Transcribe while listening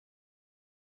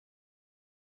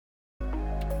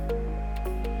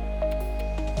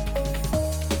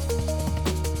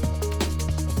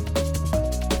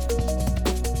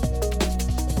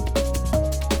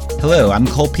Hello, I'm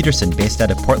Cole Peterson, based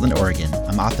out of Portland, Oregon.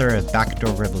 I'm author of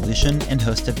Backdoor Revolution and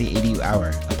host of the ADU Hour,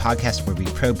 a podcast where we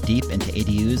probe deep into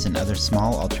ADUs and other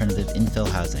small alternative infill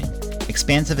housing.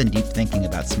 Expansive and deep thinking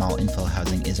about small infill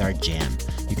housing is our jam.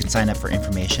 You can sign up for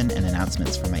information and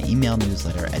announcements for my email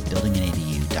newsletter at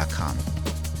buildinganadu.com.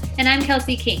 And I'm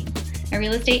Kelsey King, a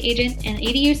real estate agent and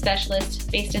ADU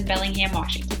specialist based in Bellingham,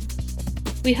 Washington.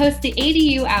 We host the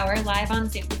ADU Hour live on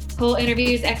Zoom. Cole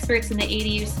interviews experts in the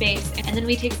ADU space, and then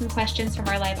we take some questions from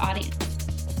our live audience.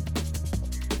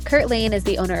 Kurt Lane is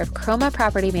the owner of Chroma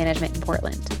Property Management in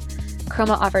Portland.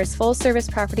 Chroma offers full-service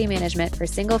property management for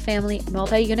single-family,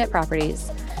 multi-unit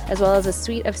properties, as well as a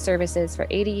suite of services for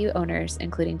ADU owners,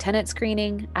 including tenant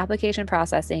screening, application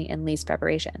processing, and lease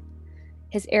preparation.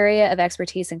 His area of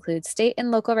expertise includes state and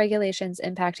local regulations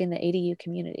impacting the ADU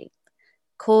community.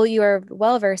 Cole, you are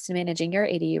well-versed in managing your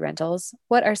ADU rentals.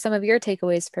 What are some of your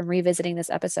takeaways from revisiting this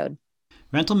episode?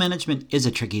 Rental management is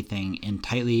a tricky thing in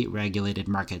tightly regulated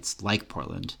markets like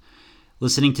Portland.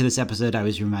 Listening to this episode, I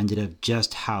was reminded of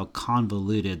just how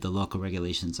convoluted the local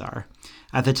regulations are.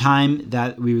 At the time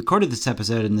that we recorded this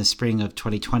episode in the spring of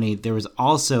 2020, there was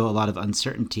also a lot of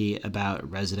uncertainty about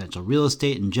residential real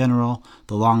estate in general,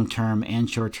 the long-term and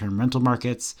short-term rental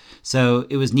markets. So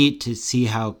it was neat to see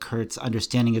how Kurt's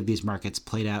understanding of these markets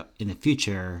played out in the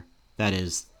future, that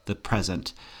is, the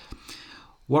present.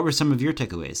 What were some of your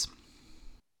takeaways?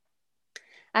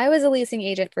 I was a leasing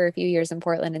agent for a few years in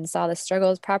Portland and saw the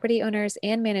struggles property owners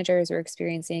and managers were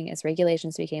experiencing as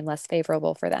regulations became less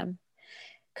favorable for them.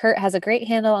 Kurt has a great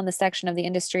handle on the section of the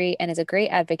industry and is a great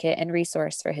advocate and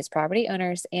resource for his property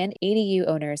owners and ADU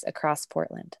owners across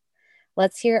Portland.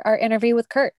 Let's hear our interview with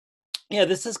Kurt. Yeah,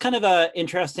 this is kind of an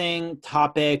interesting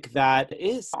topic that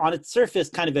is on its surface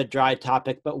kind of a dry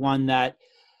topic, but one that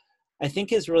I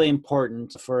think is really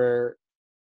important for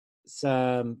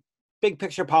some big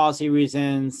picture policy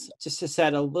reasons, just to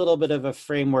set a little bit of a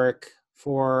framework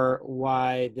for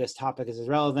why this topic is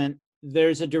relevant.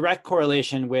 There's a direct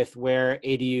correlation with where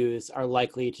ADUs are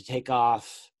likely to take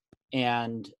off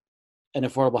and an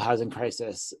affordable housing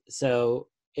crisis. So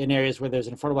in areas where there's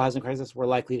an affordable housing crisis, we're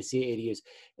likely to see ADUs.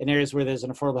 In areas where there's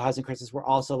an affordable housing crisis, we're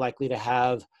also likely to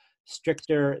have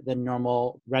stricter than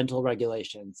normal rental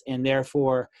regulations. And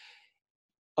therefore,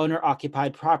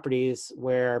 owner-occupied properties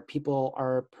where people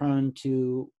are prone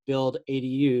to build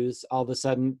ADUs, all of a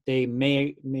sudden they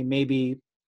may be,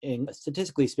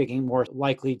 statistically speaking, more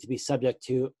likely to be subject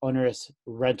to onerous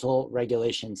rental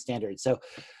regulation standards. So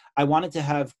I wanted to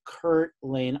have Kurt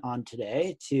Lane on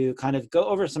today to kind of go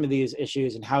over some of these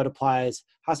issues and how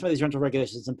some of these rental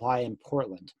regulations apply in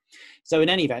Portland. So in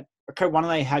any event, Kurt, why don't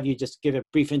I have you just give a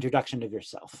brief introduction of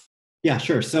yourself? Yeah,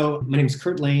 sure. So my name is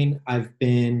Kurt Lane. I've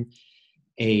been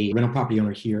a rental property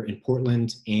owner here in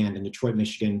Portland and in Detroit,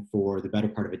 Michigan for the better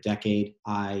part of a decade.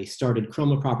 I started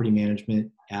Chroma Property Management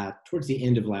towards the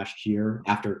end of last year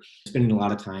after spending a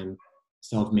lot of time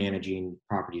self-managing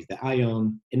properties that I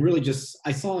own. And really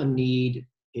I saw a need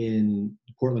in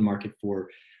the Portland market for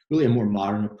really a more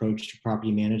modern approach to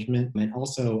property management. And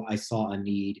also I saw a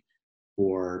need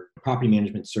for property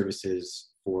management services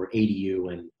for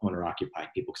ADU and owner-occupied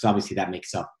people, because obviously that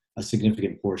makes up a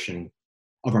significant portion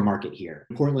of our market here.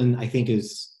 Portland, I think,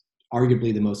 is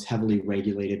arguably the most heavily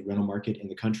regulated rental market in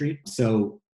the country.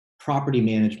 So property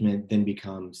management then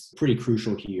becomes pretty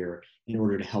crucial here in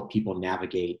order to help people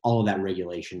navigate all of that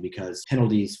regulation, because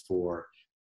penalties for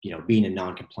being in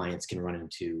non-compliance can run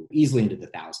easily into the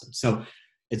thousands. So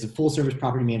it's a full service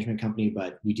property management company,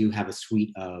 but we do have a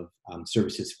suite of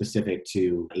services specific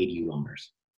to ADU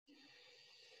owners.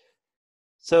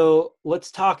 So let's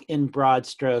talk in broad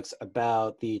strokes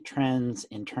about the trends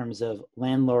in terms of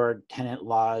landlord-tenant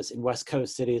laws in West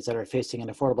Coast cities that are facing an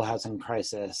affordable housing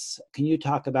crisis. Can you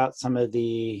talk about some of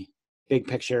the big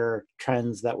picture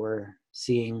trends that we're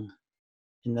seeing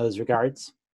in those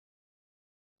regards?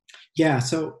 Yeah,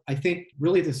 so I think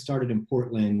really this started in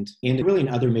Portland and really in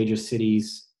other major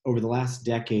cities. Over the last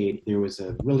decade, there was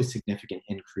a really significant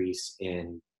increase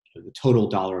in the total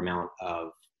dollar amount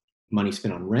of money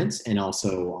spent on rents and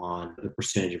also on the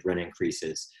percentage of rent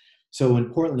increases. So in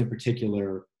Portland in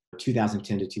particular,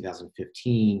 2010 to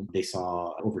 2015, they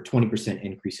saw over 20%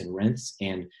 increase in rents,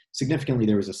 and significantly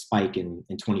there was a spike in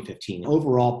 2015.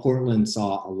 Overall, Portland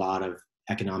saw a lot of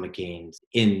economic gains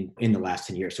in the last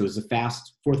 10 years. So it was the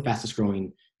fourth fastest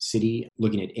growing city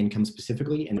looking at income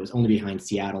specifically, and it was only behind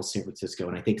Seattle, San Francisco,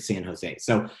 and I think San Jose.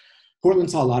 So Portland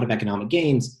saw a lot of economic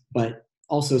gains, but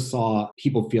also saw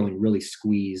people feeling really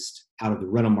squeezed out of the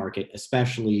rental market,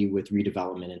 especially with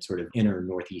redevelopment in sort of inner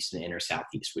Northeast and inner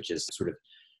Southeast, which is sort of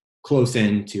close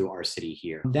in to our city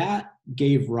here. That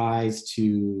gave rise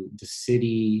to the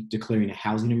city declaring a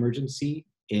housing emergency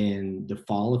in the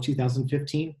fall of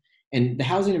 2015. And the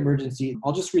housing emergency,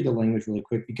 I'll just read the language really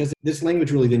quick because this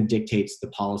language really then dictates the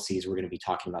policies we're going to be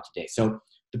talking about today. So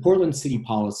the Portland City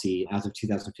policy as of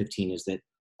 2015 is that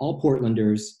all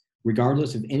Portlanders,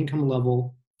 regardless of income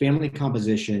level, family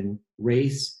composition,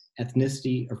 race,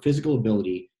 ethnicity, or physical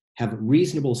ability, have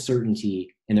reasonable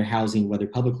certainty in their housing, whether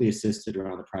publicly assisted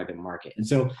or on the private market. And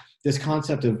so this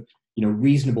concept of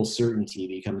reasonable certainty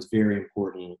becomes very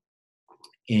important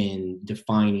in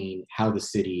defining how the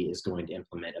city is going to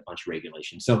implement a bunch of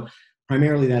regulations. So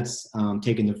primarily that's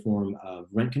taken the form of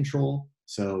rent control.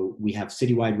 So we have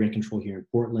citywide rent control here in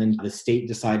Portland. The state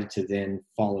decided to then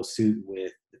follow suit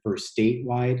with the first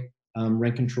statewide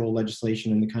rent control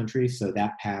legislation in the country. So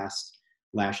that passed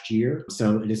last year.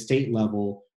 So at a state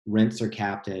level, rents are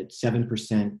capped at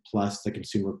 7% plus the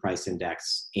consumer price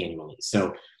index annually.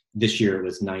 So this year it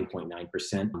was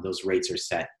 9.9%. Those rates are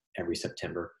set every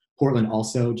September. Portland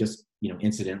also just,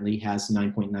 incidentally has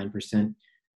 9.9%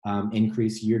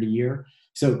 increase year to year.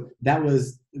 So that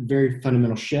was a very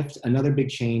fundamental shift. Another big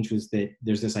change was that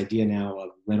there's this idea now of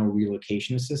rental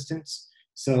relocation assistance.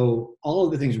 So all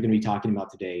of the things we're going to be talking about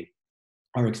today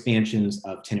are expansions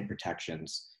of tenant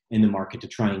protections in the market to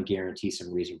try and guarantee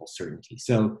some reasonable certainty.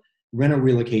 So rental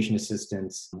relocation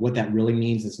assistance, what that really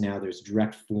means is now there's a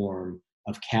direct form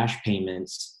of cash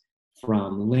payments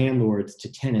from landlords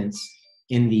to tenants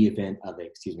in the event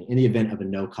of a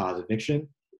no-cause eviction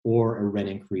or a rent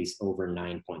increase over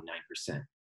 9.9%.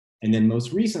 And then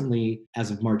most recently,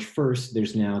 as of March 1st,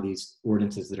 there's now these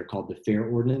ordinances that are called the FAIR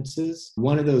ordinances.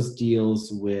 One of those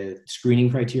deals with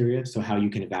screening criteria, so how you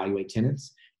can evaluate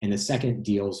tenants. And the second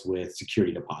deals with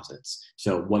security deposits.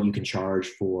 So what you can charge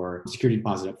for security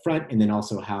deposit up front, and then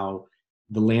also how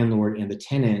the landlord and the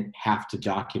tenant have to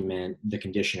document the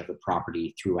condition of the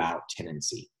property throughout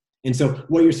tenancy. And so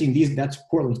what you're seeing, that's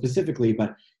Portland specifically,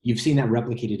 but you've seen that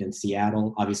replicated in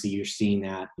Seattle. Obviously, you're seeing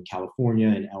that in California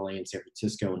and LA and San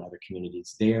Francisco and other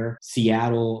communities there.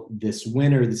 Seattle, this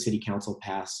winter, the city council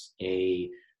passed a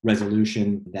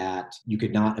resolution that you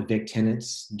could not evict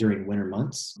tenants during winter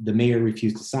months. The mayor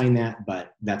refused to sign that,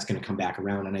 but that's going to come back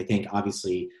around. And I think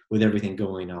obviously with everything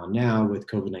going on now with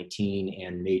COVID-19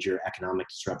 and major economic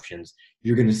disruptions,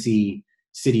 you're going to see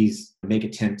cities make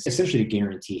attempts essentially to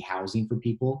guarantee housing for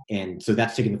people. And so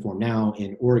that's taking the form now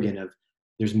in Oregon of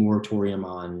there's moratorium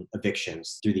on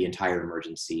evictions through the entire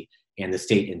emergency, and the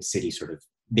state and city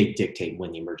they dictate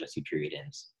when the emergency period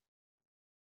ends.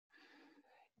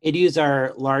 ADUs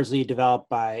are largely developed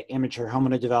by amateur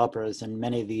homeowner developers, and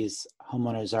many of these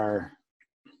homeowners are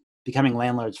becoming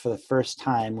landlords for the first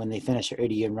time when they finish their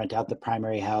ADU and rent out the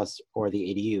primary house or the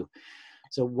ADU.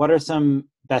 So what are some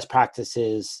best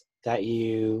practices that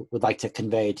you would like to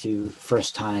convey to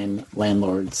first-time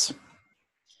landlords?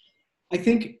 I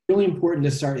think really important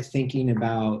to start thinking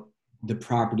about the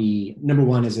property, number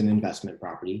one, as an investment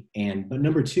property, but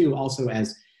number two, also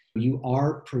as you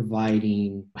are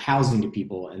providing housing to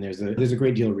people, and there's a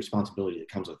great deal of responsibility that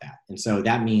comes with that. And so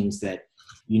that means that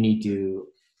you need to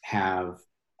have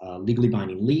a legally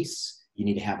binding lease. You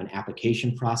need to have an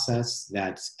application process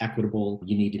that's equitable.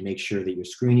 You need to make sure that your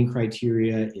screening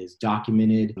criteria is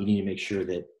documented. You need to make sure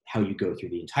that how you go through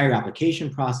the entire application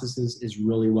process is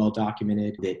really well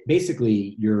documented, that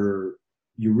basically you're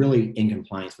really in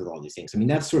compliance with all these things. I mean,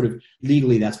 that's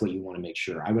legally, that's what you want to make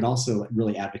sure. I would also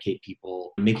really advocate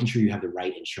people making sure you have the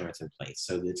right insurance in place.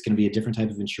 So it's going to be a different type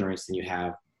of insurance than you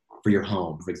have for your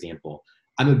home, for example.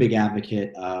 I'm a big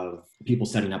advocate of people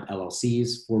setting up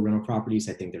LLCs for rental properties.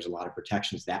 I think there's a lot of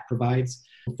protections that provides.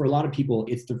 For a lot of people,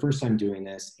 it's the first time doing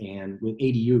this. And with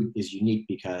ADU is unique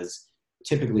because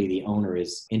typically the owner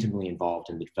is intimately involved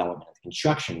in the development and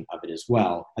construction of it as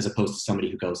well, as opposed to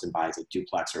somebody who goes and buys a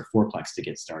duplex or a fourplex to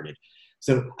get started.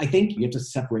 So I think you have to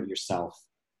separate yourself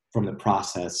from the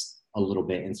process a little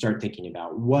bit and start thinking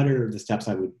about what are the steps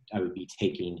I would be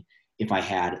taking if I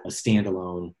had a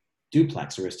standalone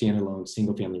duplex or a standalone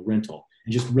single family rental,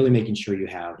 and just really making sure you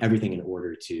have everything in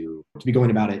order to be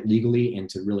going about it legally and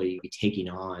to really be taking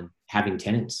on having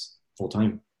tenants full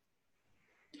time.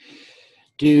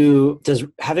 Does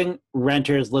having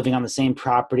renters living on the same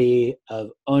property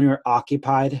of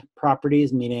owner-occupied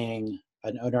properties, meaning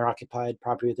an owner-occupied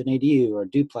property with an ADU or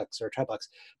duplex or triplex,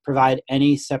 provide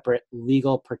any separate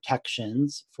legal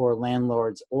protections for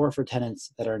landlords or for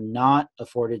tenants that are not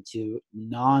afforded to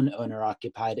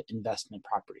non-owner-occupied investment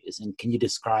properties? And can you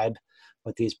describe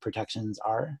what these protections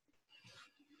are?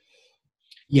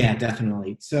 Yeah,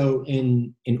 definitely. So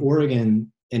in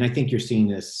Oregon, and I think you're seeing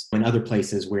this in other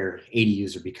places where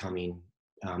ADUs are becoming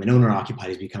and owner-occupied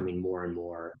is becoming more and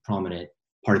more prominent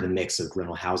part of the mix of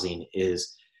rental housing,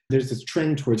 is there's this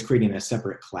trend towards creating a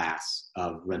separate class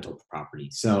of rental property.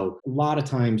 So a lot of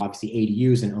times, obviously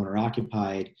ADUs and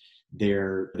owner-occupied,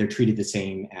 they're treated the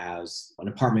same as an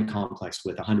apartment complex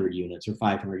with 100 units or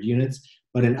 500 units.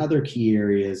 But in other key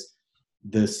areas,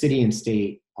 the city and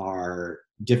state are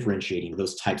differentiating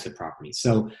those types of properties.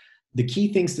 So the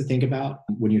key things to think about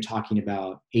when you're talking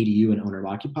about ADU and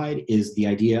owner-occupied is the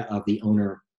idea of the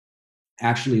owner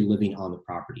actually living on the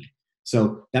property.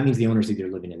 So that means the owner is either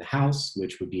living in the house,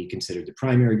 which would be considered the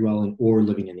primary dwelling, or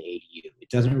living in the ADU. It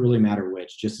doesn't really matter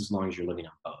which, just as long as you're living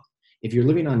on both. If you're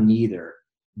living on neither,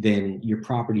 then your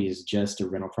property is just a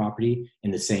rental property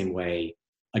in the same way,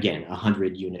 again, a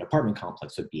 100-unit apartment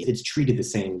complex would be. It's treated the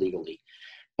same legally.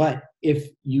 But if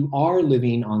you are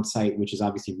living on site, which is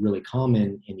obviously really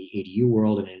common in the ADU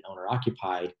world and in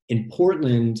owner-occupied, in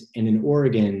Portland and in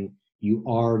Oregon, you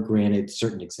are granted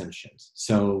certain exemptions.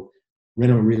 So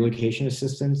rental relocation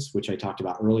assistance, which I talked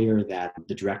about earlier, that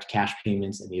the direct cash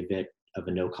payments in the event of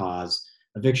a no-cause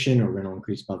eviction or rental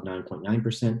increase above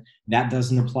 9.9%, that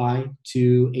doesn't apply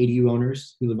to ADU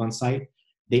owners who live on site.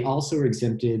 They also are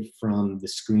exempted from the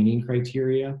screening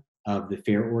criteria of the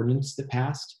FAIR ordinance that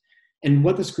passed. And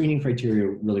what the screening criteria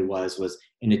really was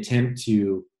an attempt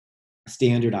to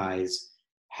standardize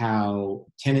how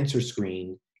tenants are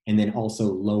screened and then also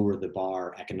lower the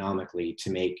bar economically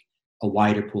to make a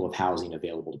wider pool of housing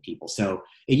available to people. So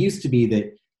it used to be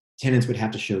that tenants would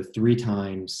have to show 3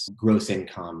 times gross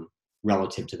income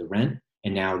relative to the rent.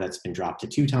 And now that's been dropped to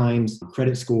 2 times.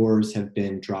 Credit scores have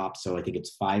been dropped. So I think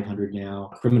it's 500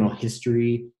 now. Criminal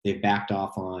history, they've backed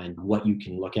off on what you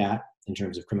can look at in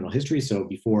terms of criminal history. So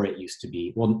before it used to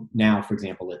be, well, now, for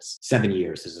example, it's 7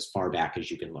 years is as far back as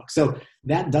you can look. So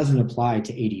that doesn't apply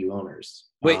to ADU owners.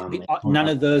 Wait, none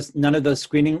of those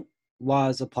screening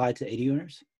laws apply to ADU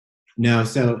owners? No.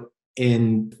 So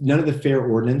in none of the FAIR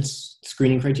ordinance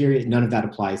screening criteria, none of that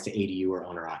applies to ADU or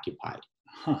owner occupied.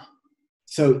 Huh.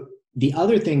 So the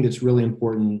other thing that's really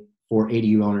important for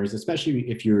ADU owners, especially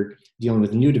if you're dealing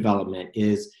with new development,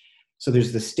 is so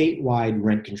there's the statewide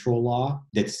rent control law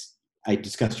that's I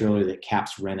discussed earlier that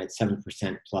caps rent at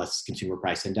 7% plus consumer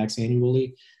price index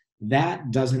annually. That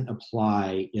doesn't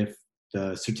apply if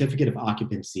the certificate of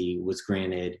occupancy was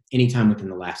granted anytime within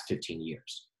the last 15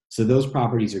 years. So those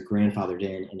properties are grandfathered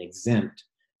in and exempt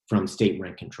from state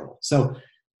rent control. So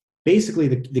basically,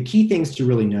 the key things to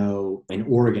really know in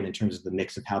Oregon in terms of the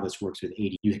mix of how this works with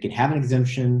ADU, you can have an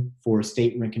exemption for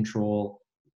state rent control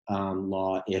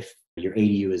law if your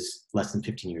ADU is less than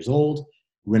 15 years old.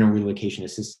 Rental relocation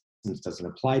assistance doesn't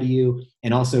apply to you.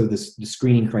 And also the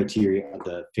screening criteria of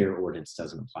the FAIR ordinance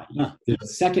doesn't apply to you.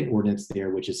 There's a second ordinance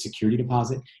there, which is security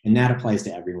deposit, and that applies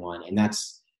to everyone. And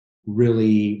that's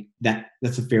really,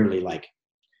 that's a fairly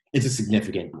it's a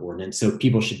significant ordinance. So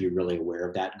people should be really aware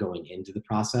of that going into the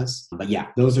process. But yeah,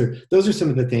 those are some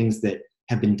of the things that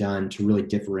have been done to really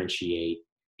differentiate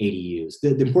ADUs.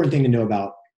 The important thing to know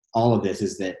about all of this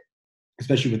is that,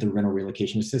 especially with the rental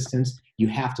relocation assistance, you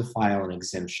have to file an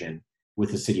exemption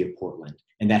with the city of Portland,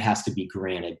 and that has to be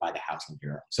granted by the Housing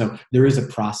Bureau. So there is a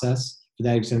process for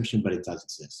that exemption, but it does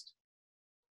exist.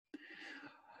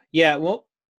 Yeah, well,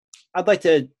 I'd like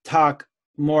to talk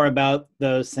more about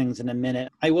those things in a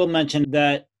minute. I will mention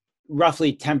that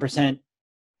roughly 10%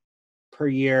 per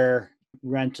year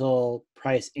rental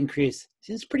price increase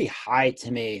seems pretty high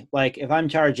to me. Like if I'm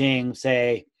charging,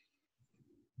 say,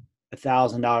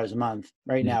 $1,000 a month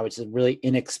right now, which is really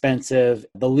inexpensive.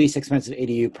 The least expensive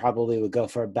ADU probably would go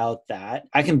for about that.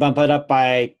 I can bump it up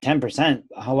by 10%,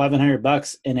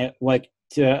 $1,100 in it.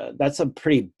 That's a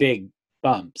pretty big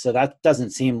bump. So that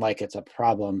doesn't seem like it's a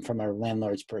problem from a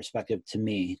landlord's perspective to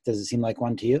me. Does it seem like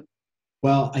one to you?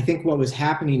 Well, I think what was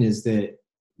happening is that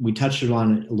we touched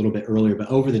on it a little bit earlier, but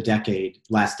over the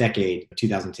last decade,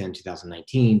 2010,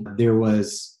 2019, there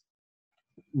was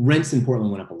rents in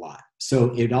Portland went up a lot.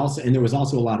 So and there was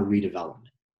also a lot of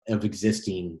redevelopment of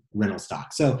existing rental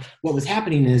stock. So what was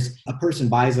happening is a person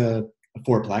buys a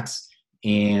fourplex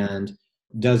and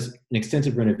does an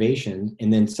extensive renovation,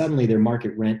 and then suddenly their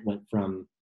market rent went from,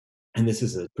 and this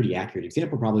is a pretty accurate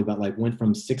example probably, but went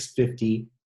from $650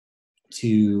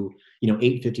 to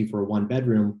 $850 for a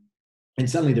 1-bedroom, and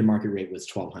suddenly their market rate was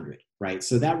 $1,200, right?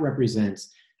 So that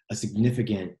represents a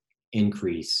significant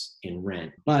increase in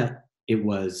rent, but it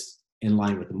was in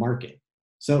line with the market.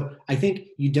 So I think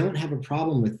you don't have a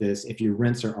problem with this if your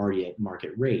rents are already at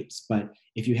market rates. But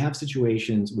if you have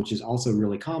situations, which is also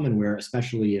really common, where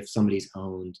especially if somebody's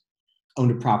owned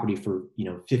a property for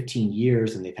 15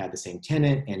 years and they've had the same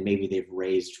tenant and maybe they've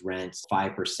raised rents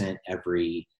 5%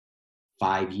 every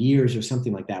 5 years or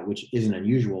something like that, which isn't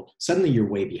unusual, suddenly you're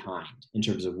way behind in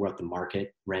terms of what the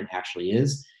market rent actually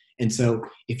is. And so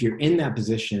if you're in that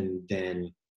position,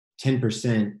 then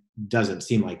 10% doesn't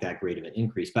seem like that great of an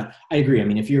increase. But I agree. I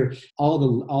mean, if you're all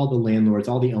the landlords,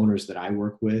 all the owners that I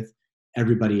work with,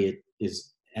 everybody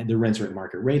is, their rents are at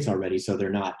market rates already, so they're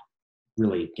not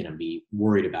really going to be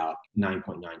worried about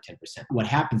 9.9, 10%. What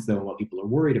happens though, and what people are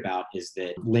worried about, is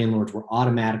that landlords will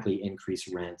automatically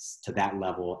increase rents to that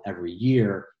level every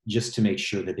year just to make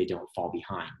sure that they don't fall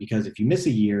behind. Because if you miss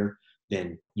a year,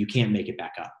 then you can't make it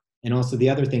back up. And also the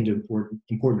other thing important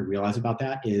to realize about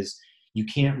that is you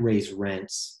can't raise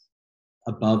rents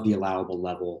above the allowable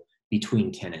level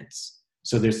between tenants.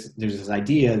 So there's this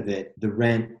idea that the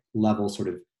rent level sort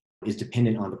of is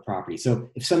dependent on the property. So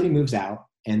if somebody moves out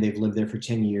and they've lived there for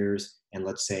 10 years, and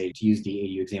let's say, to use the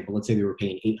ADU example, let's say they were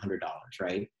paying $800,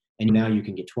 right? And now you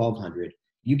can get $1,200.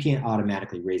 You can't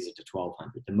automatically raise it to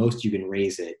 $1,200. The most you can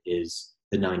raise it is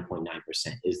the 9.9%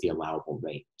 is the allowable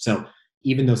rate. So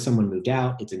even though someone moved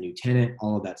out, it's a new tenant,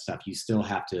 all of that stuff, you still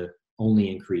have to only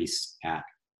increase at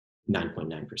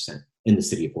 9.9% in the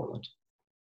city of Portland.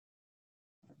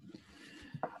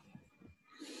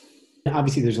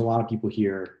 Obviously, there's a lot of people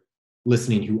here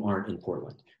listening who aren't in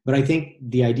Portland. But I think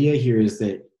the idea here is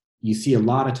that you see a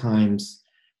lot of times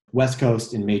West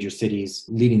Coast and major cities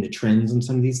leading the trends on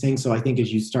some of these things. So I think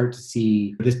as you start to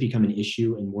see this become an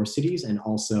issue in more cities, and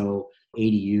also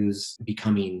ADUs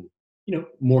becoming,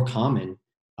 more common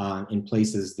in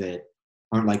places that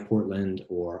aren't like Portland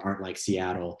or aren't like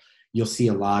Seattle, you'll see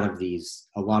a lot of these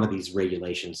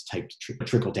regulations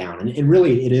trickle down. And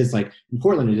really it is like, in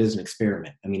Portland, it is an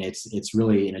experiment. I mean, it's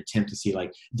really an attempt to see,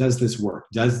 like, does this work?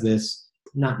 Does this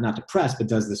not depress, but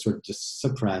does this sort of just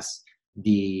suppress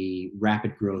the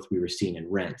rapid growth we were seeing in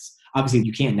rents? Obviously,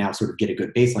 you can't now sort of get a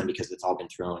good baseline because it's all been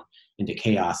thrown into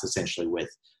chaos essentially with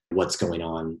what's going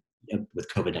on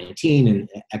with COVID-19 and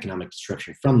economic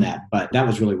disruption from that. But that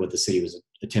was really what the city was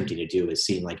attempting to do, is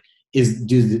seeing, like,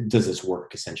 does this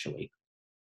work essentially?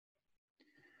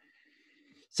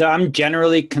 So I'm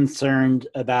generally concerned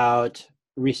about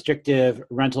restrictive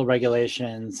rental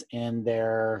regulations and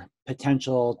their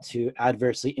potential to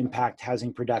adversely impact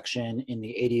housing production in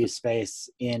the ADU space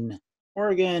in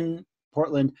Oregon,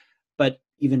 Portland, but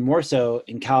even more so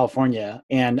in California.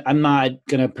 And I'm not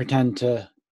going to pretend to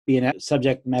be a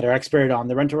subject matter expert on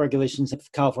the rental regulations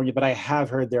of California, but I have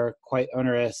heard they're quite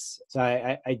onerous. So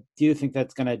I do think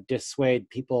that's going to dissuade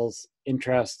people's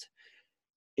interest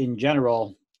in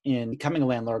general in becoming a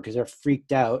landlord, because they're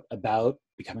freaked out about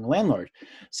becoming a landlord.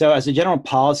 So as a general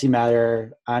policy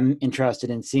matter, I'm interested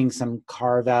in seeing some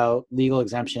carve out legal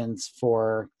exemptions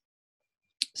for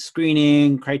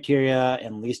screening criteria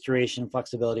and lease duration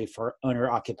flexibility for owner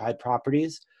occupied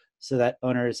properties, so that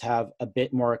owners have a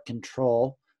bit more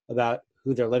control about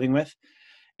who they're living with.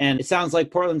 And it sounds like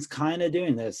Portland's kind of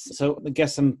doing this. So I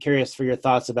guess I'm curious for your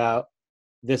thoughts about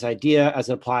this idea as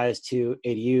it applies to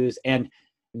ADUs and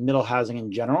middle housing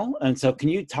in general. And so can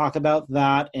you talk about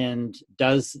that? And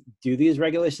do these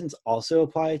regulations also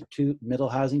apply to middle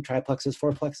housing, triplexes,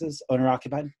 fourplexes, owner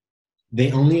occupied?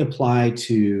 They only apply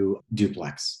to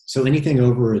duplex. So anything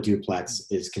over a duplex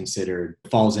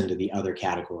falls into the other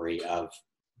category of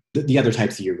the other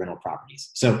types of your rental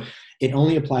properties. So it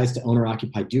only applies to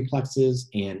owner-occupied duplexes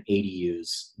and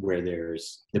ADUs where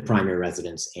there's the primary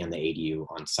residence and the ADU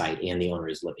on site and the owner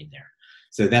is living there.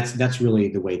 So that's really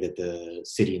the way that the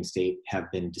city and state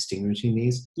have been distinguishing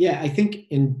these. Yeah, I think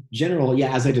in general,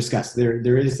 as I discussed,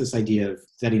 there is this idea of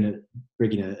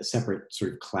bringing a separate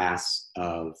sort of class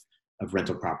of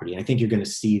rental property. And I think you're going to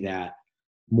see that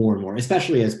more and more,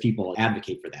 especially as people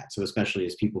advocate for that. So especially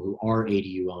as people who are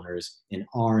ADU owners and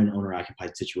are in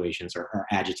owner-occupied situations are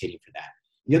agitating for that.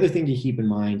 The other thing to keep in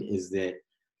mind is that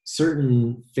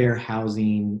certain Fair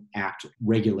Housing Act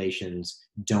regulations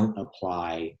don't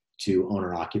apply to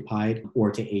owner-occupied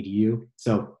or to ADU.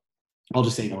 So I'll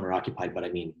just say owner-occupied, but I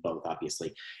mean both,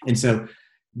 obviously. And so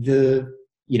the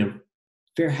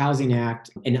Fair Housing Act,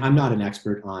 and I'm not an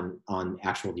expert on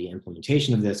the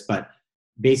implementation of this, but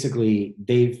basically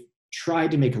they've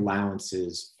tried to make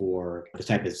allowances for the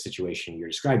type of situation you're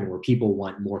describing, where people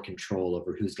want more control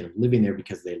over who's going to be living there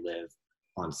because they live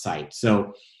on site.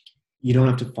 So you don't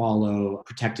have to follow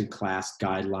protected class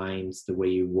guidelines the way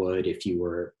you would if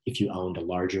you owned a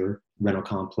larger rental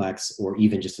complex or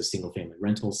even just a single family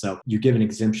rental. So you're given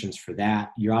exemptions for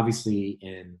that. You're obviously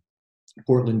in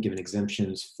Portland given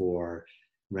exemptions for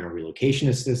rental relocation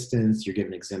assistance. You're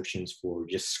given exemptions for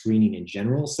just screening in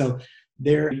general. So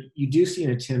there you do see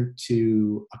an attempt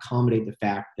to accommodate the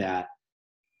fact that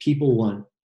people want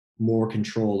more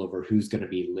control over who's going to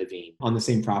be living on the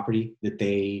same property that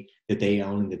they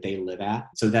own and that they live at.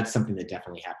 So that's something that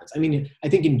definitely happens. I mean, I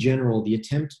think in general, the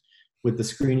attempt with the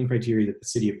screening criteria that the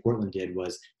city of Portland did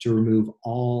was to remove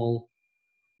all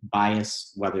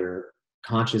bias, whether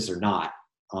conscious or not,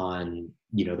 on,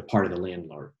 you know, the part of the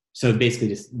landlord. So basically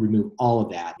just remove all of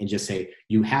that and just say,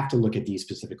 you have to look at these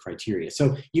specific criteria.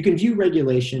 So you can view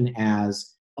regulation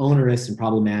as onerous and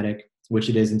problematic, which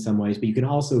it is in some ways, but you can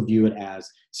also view it as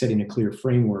setting a clear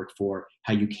framework for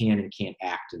how you can and can't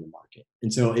act in the market.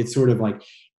 And so it's sort of like,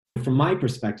 from my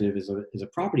perspective as a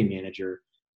property manager,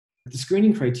 the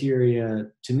screening criteria,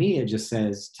 to me, it just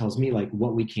tells me like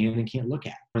what we can and can't look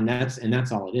at. And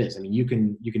that's all it is. I mean, you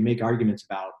can make arguments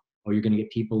about, oh, you're going to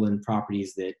get people in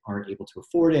properties that aren't able to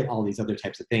afford it, all these other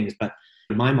types of things. But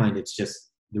in my mind, it's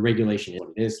just the regulation is what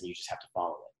it is, and you just have to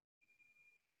follow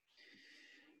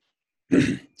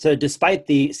it. So despite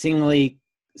the seemingly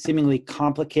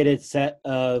complicated set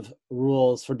of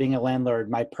rules for being a landlord,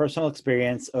 my personal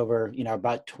experience over,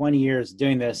 about 20 years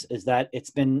doing this is that it's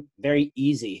been very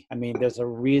easy. I mean, there's a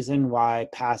reason why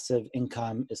passive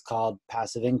income is called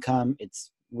passive income.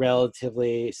 It's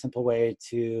relatively simple way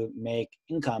to make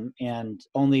income, and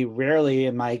only rarely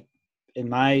in my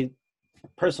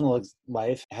personal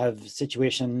life have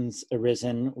situations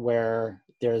arisen where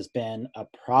there's been a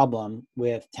problem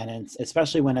with tenants,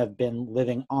 especially when I've been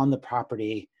living on the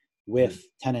property with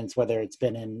tenants, whether it's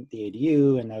been in the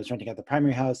ADU and I was renting out the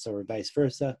primary house or vice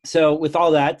versa. So with all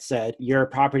that said, you're a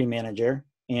property manager,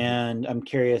 and I'm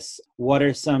curious, what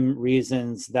are some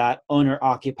reasons that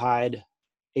owner-occupied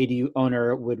ADU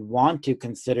owner would want to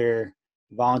consider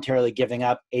voluntarily giving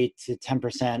up 8 to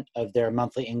 10% of their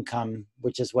monthly income,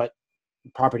 which is what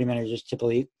property managers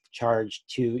typically charge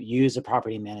to use a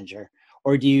property manager?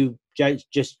 Or would you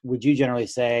generally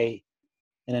say,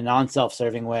 in a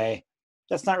non-self-serving way,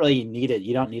 that's not really needed?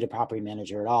 You don't need a property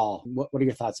manager at all. What are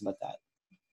your thoughts about that?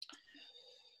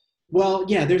 Well,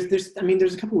 yeah, there's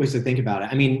a couple ways to think about it.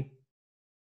 I mean,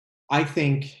 I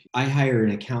think I hire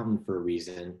an accountant for a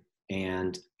reason,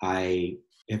 and I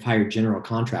have hired general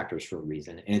contractors for a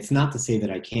reason. And it's not to say that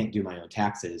I can't do my own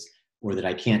taxes or that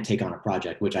I can't take on a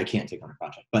project, which I can't take on a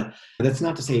project. But that's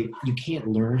not to say you can't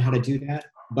learn how to do that.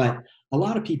 But a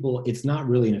lot of people, it's not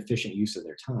really an efficient use of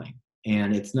their time.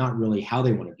 And it's not really how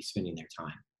they want to be spending their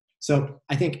time. So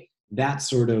I think that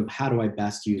sort of, how do I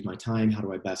best use my time? How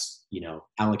do I best,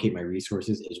 allocate my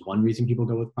resources is one reason people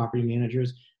go with property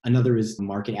managers. Another is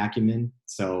market acumen.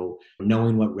 So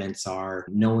knowing what rents are,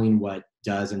 knowing what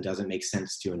does and doesn't make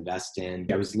sense to invest in.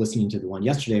 I was listening to the one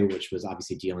yesterday, which was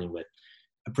obviously dealing with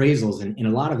appraisals. And a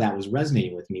lot of that was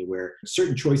resonating with me, where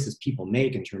certain choices people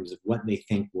make in terms of what they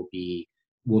think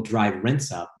will drive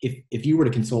rents up. If you were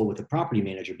to consult with a property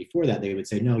manager before that, they would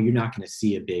say, no, you're not going to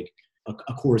see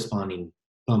a corresponding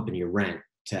bump in your rent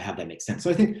to have that make sense. So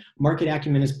I think market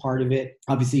acumen is part of it.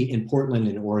 Obviously in Portland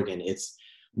and Oregon, it's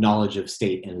knowledge of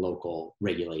state and local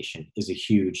regulation is a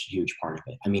huge, huge part of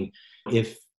it. I mean,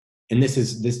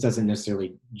 this doesn't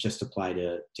necessarily just apply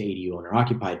to ADU owner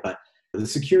occupied, but the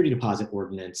security deposit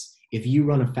ordinance, if you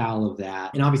run afoul of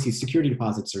that, and obviously security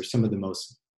deposits are some of the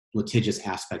most litigious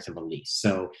aspects of a lease.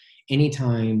 So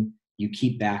anytime you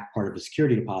keep back part of a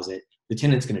security deposit, the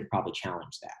tenant's going to probably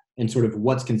challenge that. And sort of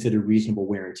what's considered reasonable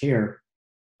wear and tear,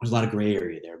 there's a lot of gray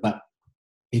area there. But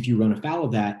if you run afoul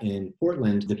of that in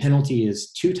Portland, the penalty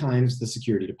is 2 times the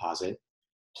security deposit,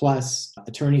 plus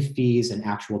attorney fees and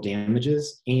actual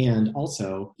damages. And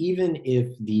also, even if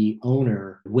the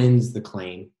owner wins the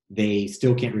claim, they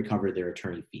still can't recover their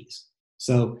attorney fees.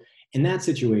 So in that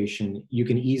situation, you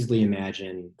can easily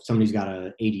imagine somebody's got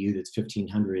an ADU that's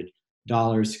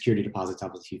 $1,500, security deposit's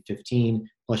obviously $15,000,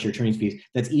 plus your attorney's fees.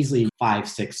 That's easily $5,000,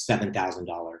 $6,000,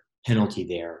 $7,000 penalty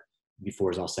there before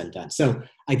it's all said and done. So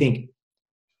I think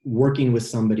working with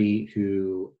somebody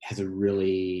who has a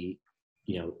really,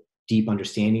 deep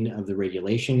understanding of the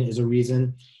regulation is a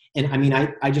reason. And I mean,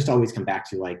 I just always come back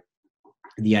to like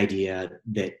the idea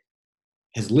that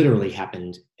has literally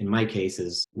happened in my case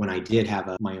is when I did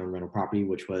have my own rental property,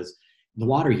 which was the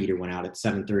water heater went out at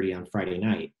 7:30 on Friday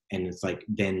night. And it's like,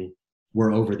 then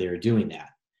we're over there doing that.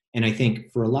 And I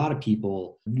think for a lot of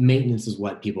people, maintenance is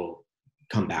what people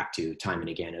come back to time and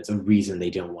again. It's a reason they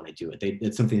don't want to do it.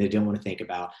 It's something they don't want to think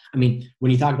about. I mean,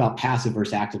 when you talk about passive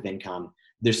versus active income,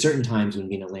 there's certain times when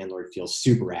being a landlord feels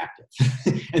super active.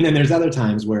 And then there's other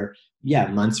times where,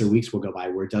 months or weeks will go by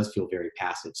where it does feel very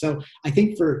passive. So I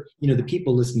think for, the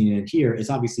people listening in here,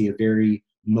 it's obviously a very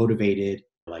motivated,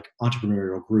 like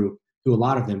entrepreneurial group who a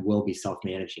lot of them will be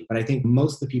self-managing. But I think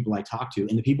most of the people I talk to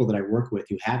and the people that I work with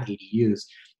who have ADUs,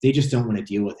 they just don't want to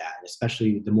deal with that. And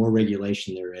especially the more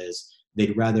regulation there is,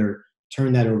 they'd rather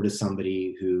turn that over to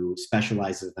somebody who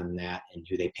specializes in that and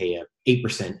who they pay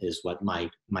 8% is what my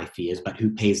fee is, but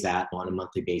who pays that on a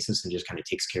monthly basis and just kind of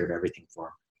takes care of everything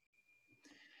for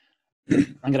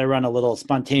them. I'm going to run a little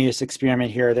spontaneous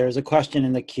experiment here. There's a question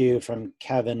in the queue from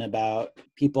Kevin about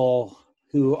people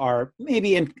who are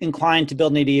maybe inclined to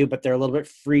build an ADU, but they're a little bit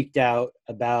freaked out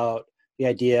about the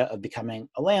idea of becoming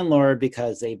a landlord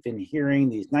because they've been hearing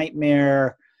these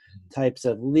nightmare types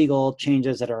of legal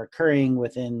changes that are occurring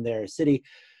within their city.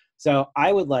 So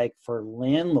I would like for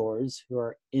landlords who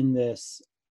are in this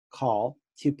call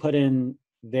to put in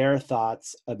their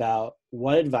thoughts about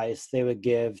what advice they would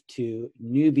give to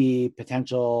newbie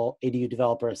potential ADU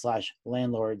developers /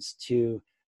 landlords to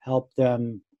help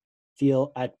them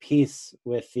feel at peace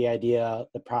with the idea,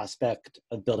 the prospect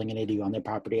of building an ADU on their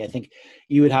property. I think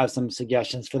you would have some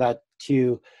suggestions for that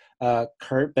too,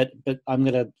 Kurt, but I'm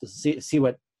going to see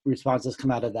what responses come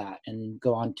out of that and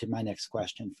go on to my next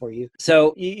question for you.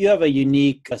 So you have a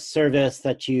unique service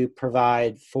that you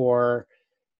provide for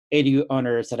ADU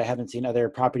owners that I haven't seen other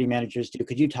property managers do.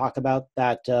 Could you talk about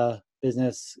that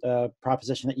business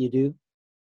proposition that you do?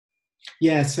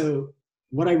 Yeah, so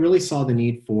what I really saw the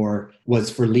need for was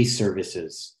for lease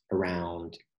services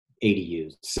around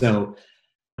ADUs. So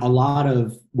a lot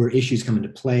of where issues come into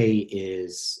play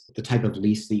is the type of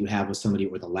lease that you have with somebody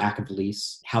or the lack of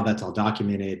lease, how that's all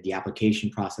documented, the application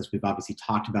process. We've obviously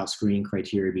talked about screening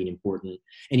criteria being important.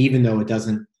 And even though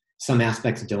some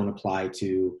aspects don't apply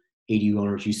to ADU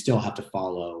owners, you still have to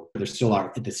follow. There still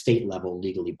are at the state level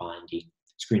legally binding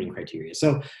screening criteria.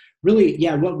 So really,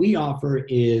 yeah, what we offer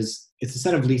is it's a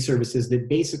set of lease services that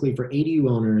basically for ADU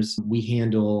owners, we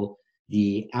handle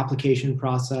the application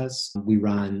process. We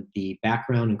run the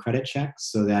background and credit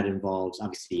checks. So that involves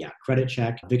obviously, credit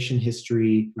check, eviction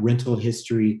history, rental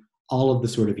history, all of the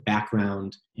sort of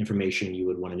background information you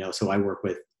would want to know. So I work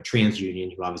with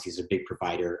TransUnion, who obviously is a big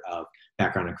provider of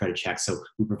background and credit checks. So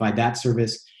we provide that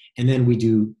service. And then we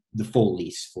do the full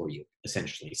lease for you,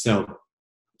 essentially. So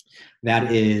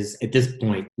that is, at this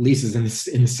point, leases in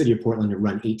the city of Portland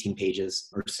run 18 pages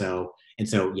or so. And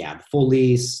so, yeah, the full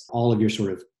lease, all of your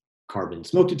sort of carbon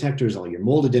smoke detectors, all your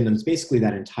mold addendums, basically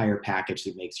that entire package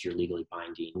that makes your legally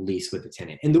binding lease with the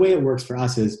tenant. And the way it works for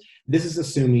us is this is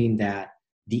assuming that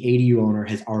the ADU owner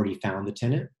has already found the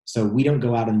tenant. So we don't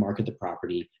go out and market the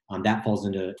property. That falls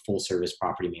into full service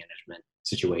property management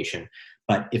situation.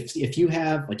 But if you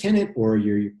have a tenant or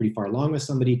you're pretty far along with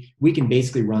somebody, we can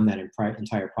basically run that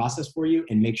entire process for you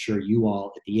and make sure you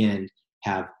all at the end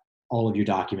have all of your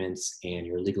documents and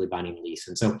your legally binding lease.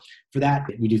 And so for that,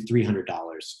 we do $300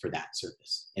 for that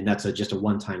service. And that's just a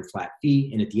one-time flat fee.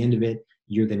 And at the end of it,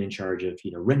 you're then in charge of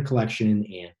rent collection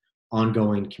and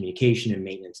ongoing communication and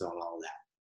maintenance on all of that.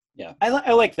 Yeah,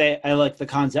 I like the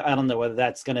concept. I don't know whether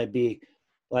that's going to be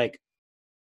like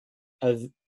a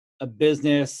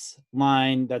business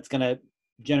line that's going to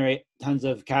generate tons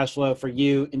of cash flow for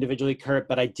you individually, Kurt,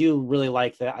 but I do really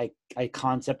like the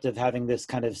concept of having this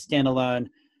kind of standalone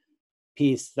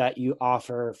piece that you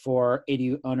offer for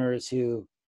ADU owners who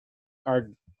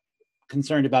are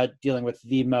concerned about dealing with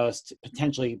the most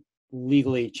potentially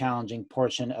legally challenging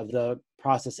portion of the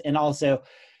process, and also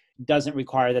doesn't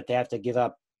require that they have to give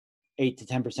up 8 to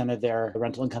 10% of their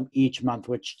rental income each month,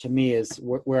 which to me is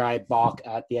where I balk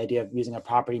at the idea of using a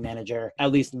property manager,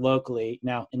 at least locally.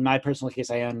 Now, in my personal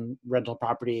case, I own rental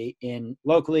property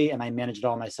locally and I manage it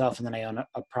all myself. And then I own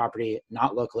a property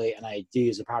not locally and I do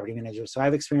use a property manager. So I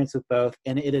have experience with both,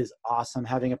 and it is awesome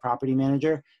having a property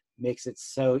manager. Makes it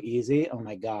so easy. Oh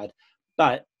my God.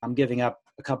 But I'm giving up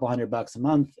a couple $100 a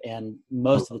month, and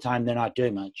most of the time they're not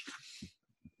doing much.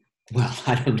 Well,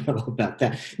 I don't know about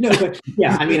that. No, but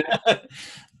yeah, I mean,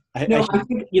 I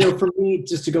think, for me,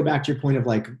 just to go back to your point of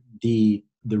like the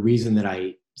reason that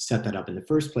I set that up in the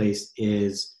first place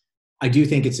is I do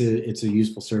think it's a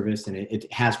useful service, and it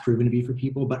has proven to be for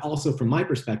people, but also from my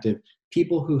perspective,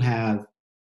 people who have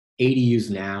ADUs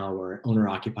now or owner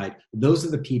occupied, those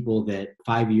are the people that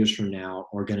 5 years from now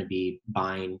are going to be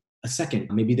buying a second.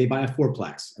 Maybe they buy a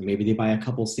fourplex, or maybe they buy a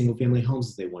couple single family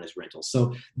homes that they want as rentals.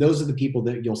 So those are the people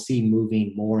that you'll see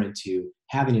moving more into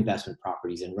having investment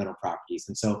properties and rental properties.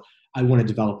 And so I want to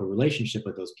develop a relationship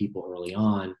with those people early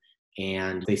on,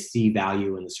 and they see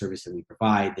value in the service that we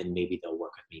provide, then maybe they'll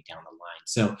work with me down the line.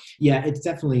 So yeah, it's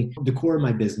definitely the core of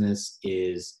my business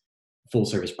is full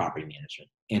service property management.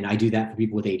 And I do that for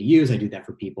people with ADUs. I do that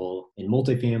for people in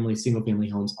multifamily, single family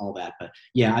homes, all that. But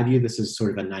yeah, I view this as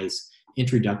sort of a nice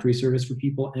introductory service for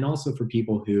people, and also for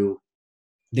people who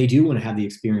they do want to have the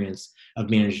experience of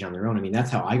managing on their own. I mean, that's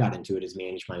how I got into it, is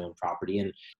manage my own property.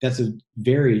 And that's a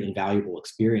very invaluable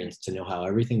experience to know how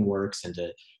everything works and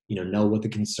to, know what the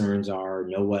concerns are,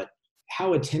 know what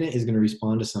how a tenant is going to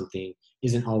respond to something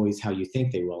isn't always how you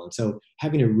think they will. And so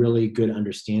having a really good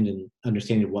understanding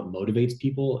of what motivates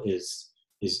people is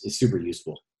super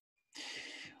useful.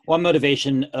 One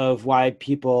motivation of why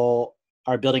people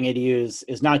are building ADUs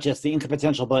is not just the income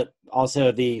potential, but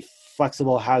also the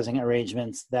flexible housing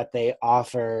arrangements that they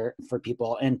offer for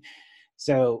people. And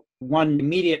so one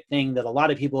immediate thing that a lot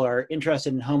of people are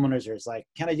interested in homeowners is like,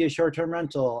 can I do short-term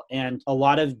rental? And a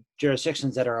lot of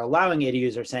jurisdictions that are allowing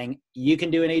ADUs are saying, you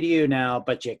can do an ADU now,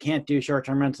 but you can't do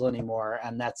short-term rental anymore.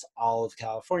 And that's all of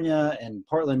California. And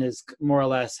Portland is more or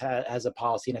less has a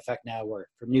policy in effect now where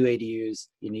for new ADUs,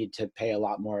 you need to pay a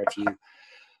lot more if you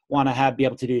want to be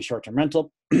able to do short-term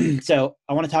rental. So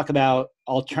I want to talk about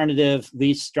alternative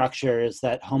lease structures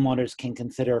that homeowners can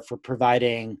consider for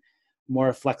providing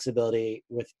more flexibility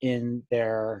within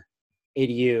their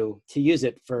ADU to use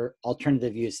it for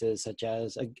alternative uses, such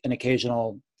as an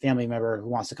occasional family member who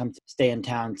wants to come stay in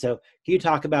town. So can you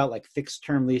talk about like fixed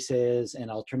term leases and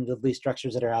alternative lease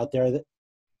structures that are out there?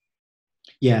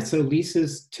 Yeah, so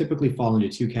leases typically fall into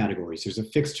two categories. There's a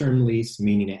fixed term lease,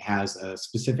 meaning it has a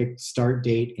specific start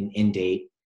date and end date,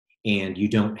 and you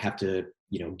don't have to,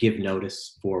 give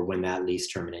notice for when that lease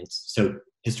terminates. So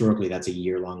historically, that's a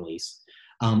year-long lease.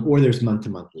 Or there's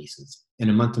month-to-month leases. And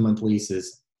a month-to-month lease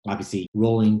is obviously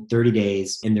rolling 30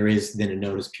 days, and there is then a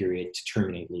notice period to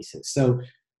terminate leases. So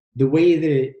the way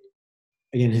that,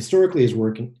 again, historically is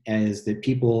working as that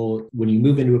people, when you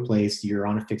move into a place, you're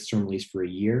on a fixed-term lease for a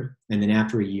year, and then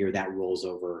after a year, that rolls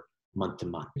over month to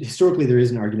month. Historically, there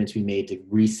is an argument to be made to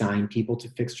re-sign people to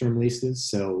fixed-term leases,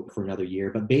 so for another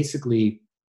year. But basically,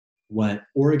 what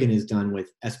Oregon has done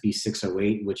with SB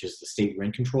 608, which is the state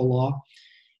rent control law,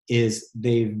 is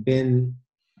they've been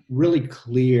really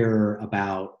clear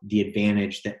about the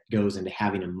advantage that goes into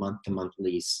having a month-to-month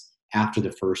lease after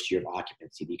the first year of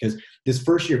occupancy, because this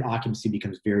first year of occupancy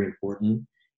becomes very important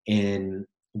in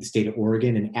the state of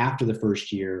Oregon. And after the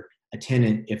first year, a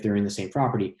tenant, if they're in the same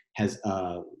property, has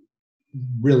a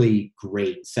really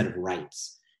great set of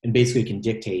rights and basically can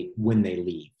dictate when they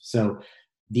leave. So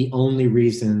the only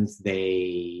reasons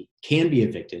they can be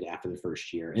evicted after the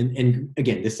first year, and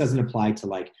again, this doesn't apply to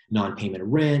like non-payment of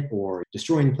rent or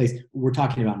destroying the place. We're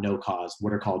talking about no cause,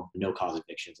 what are called no cause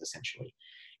evictions, essentially.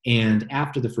 And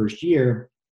after the first year,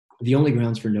 the only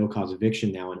grounds for no cause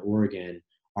eviction now in Oregon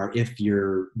are if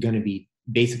you're going to be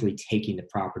basically taking the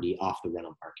property off the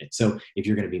rental market. So if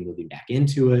you're going to be moving back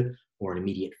into it, or an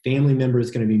immediate family member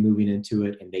is going to be moving into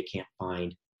it and they can't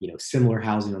find similar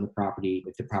housing on the property,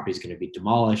 if the property is going to be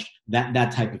demolished,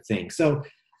 that type of thing. So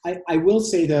I will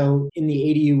say though, in the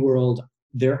ADU world,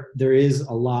 there is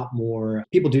a lot more,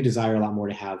 people do desire a lot more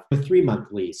to have a 3-month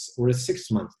lease or a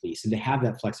 6-month lease and to have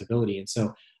that flexibility. And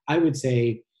so I would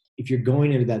say if you're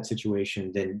going into that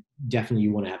situation, then definitely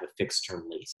you want to have a fixed term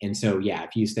lease. And so, yeah,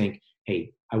 if you think,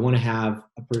 hey, I want to have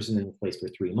a person in the place for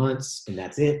 3 months and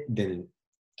that's it, then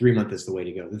 3 months is the way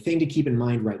to go. The thing to keep in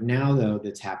mind right now though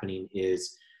that's happening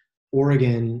is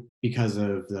Oregon, because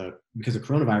of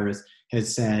coronavirus,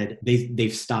 has said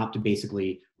they've stopped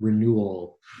basically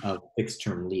renewal of fixed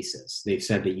term leases. They've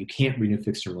said that you can't renew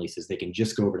fixed term leases. They can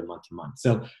just go over to month.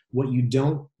 So what you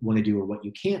don't want to do or what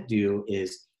you can't do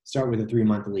is start with a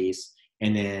 3-month lease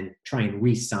and then try and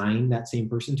re-sign that same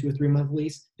person to a 3-month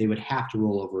lease. They would have to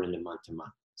roll over into month to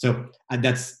month. So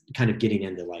that's kind of getting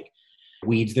into like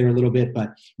weeds there a little bit,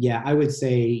 but yeah, I would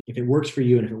say if it works for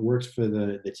you and if it works for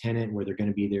the tenant where they're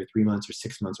going to be there 3 months or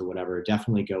 6 months or whatever,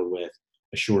 definitely go with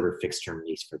a shorter fixed term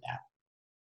lease for that.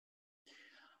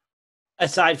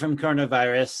 Aside from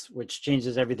coronavirus, which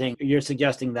changes everything, you're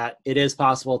suggesting that it is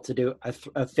possible to do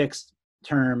a fixed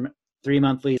term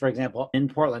 3-month lease, for example, in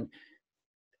Portland.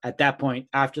 At that point,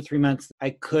 after 3 months,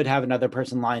 I could have another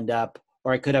person lined up,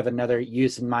 or I could have another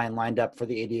use in mind lined up for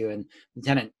the ADU, and the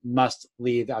tenant must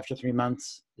leave after 3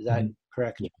 months. Is that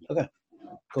correct? Yeah. Okay,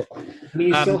 cool. I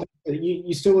mean,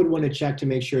 you still would want to check to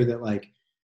make sure that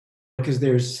because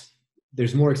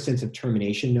there's more extensive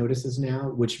termination notices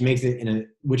now, which makes it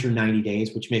which are 90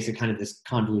 days, which makes it kind of this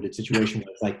convoluted situation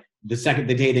where it's like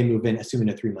the day they move in, assuming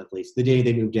a 3-month lease, the day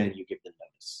they moved in, you give them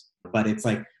notice. But it's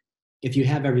like, if you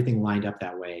have everything lined up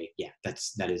that way, yeah, that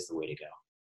is the way to go.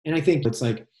 And I think it's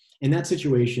like, in that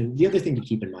situation, the other thing to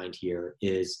keep in mind here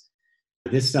is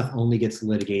this stuff only gets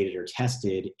litigated or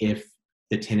tested if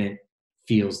the tenant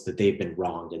feels that they've been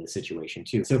wronged in the situation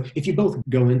too. So if you both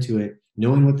go into it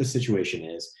knowing what the situation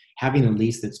is, having a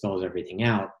lease that spells everything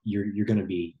out, you're going to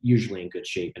be usually in good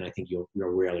shape, and I think you'll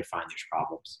rarely find there's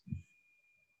problems.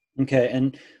 Okay,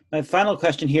 and my final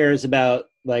question here is about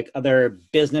like other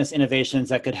business innovations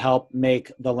that could help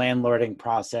make the landlording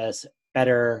process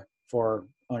better for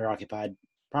owner-occupied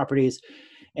properties.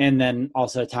 And then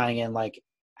also tying in like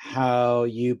how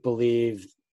you believe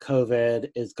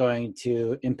COVID is going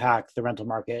to impact the rental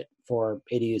market for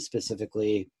ADUs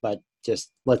specifically, but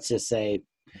let's just say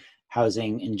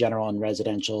housing in general in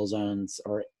residential zones,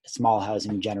 or small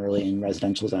housing generally in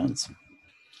residential zones.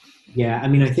 Yeah, I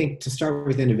mean, I think to start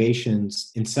with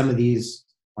innovations, and some of these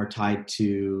are tied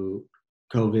to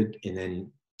COVID and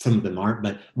then some of them aren't,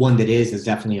 but one that is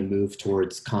definitely a move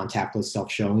towards contactless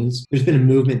self-showings. There's been a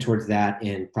movement towards that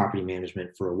in property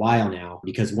management for a while now,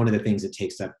 because one of the things that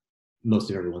takes up most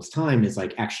of everyone's time is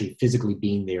like actually physically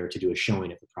being there to do a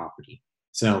showing of the property.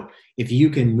 So if you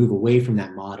can move away from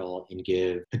that model and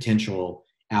give potential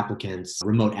applicants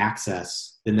remote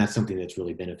access, then that's something that's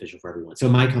really beneficial for everyone. So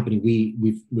my company,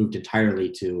 we've moved entirely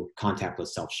to contactless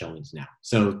self-showings now.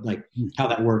 So like how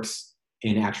that works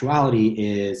in actuality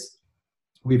is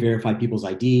we verify people's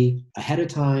ID ahead of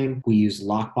time. We use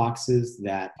lock boxes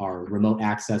that are remote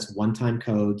access, one-time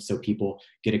codes. So people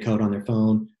get a code on their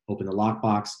phone, open the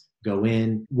lockbox, go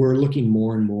in. We're looking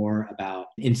more and more about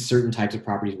in certain types of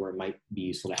properties where it might be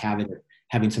useful to have it,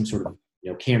 having some sort of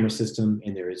camera system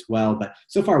in there as well. But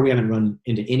so far we haven't run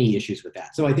into any issues with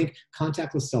that. So I think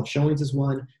contactless self-showings is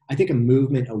one. I think a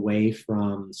movement away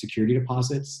from security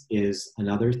deposits is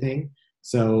another thing.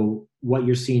 So what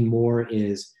you're seeing more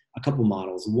is a couple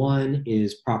models. One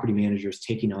is property managers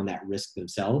taking on that risk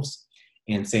themselves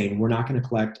and saying, we're not going to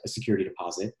collect a security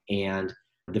deposit, and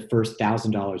the first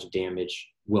 $1,000 of damage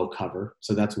will cover.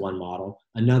 So that's one model.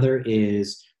 Another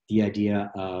is the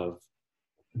idea of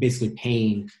basically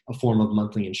paying a form of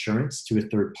monthly insurance to a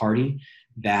third party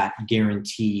that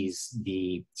guarantees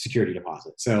the security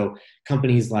deposit. So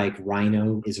companies like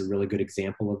Rhino is a really good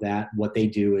example of that. What they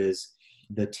do is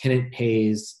the tenant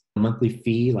pays a monthly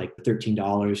fee, like $13,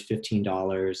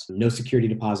 $15. No security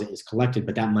deposit is collected,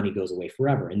 but that money goes away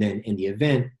forever. And then in the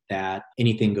event that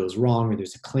anything goes wrong or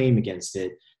there's a claim against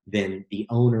it, then the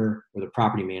owner or the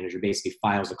property manager basically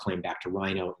files a claim back to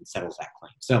Rhino and settles that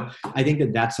claim. So I think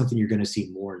that that's something you're going to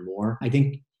see more and more. I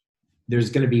think there's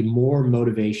going to be more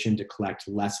motivation to collect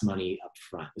less money up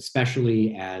front,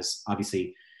 especially as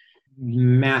obviously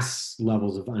mass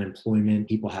levels of unemployment,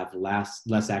 people have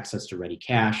less access to ready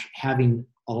cash. Having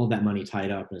all of that money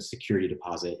tied up in a security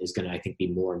deposit is going to, I think, be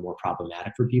more and more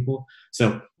problematic for people.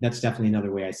 So that's definitely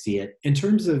another way I see it. In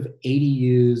terms of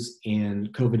ADUs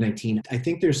and COVID-19, I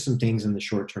think there's some things in the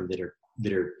short term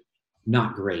that are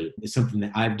not great. It's something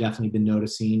that I've definitely been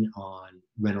noticing on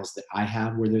rentals that I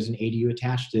have where there's an ADU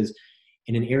attached is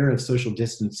in an era of social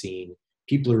distancing,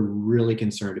 people are really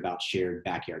concerned about shared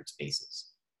backyard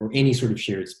spaces or any sort of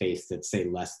shared space that's, say,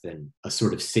 less than a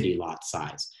sort of city lot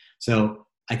size. So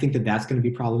I think that that's going to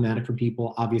be problematic for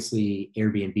people. Obviously,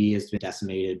 Airbnb has been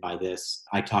decimated by this.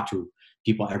 I talk to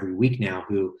people every week now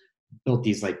who built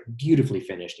these like beautifully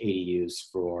finished ADUs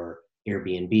for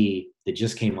Airbnb that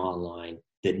just came online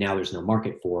that now there's no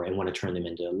market for and want to turn them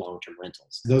into long-term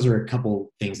rentals. Those are a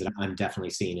couple things that I'm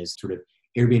definitely seeing is sort of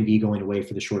Airbnb going away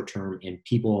for the short term and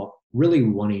people really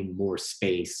wanting more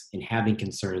space and having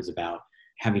concerns about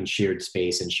having shared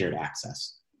space and shared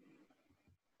access.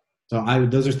 So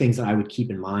those are things that I would keep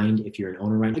in mind if you're an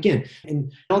owner, right? Again,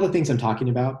 and all the things I'm talking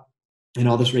about and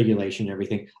all this regulation and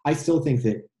everything, I still think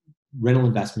that rental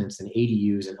investments and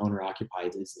ADUs and owner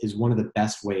occupied is one of the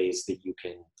best ways that you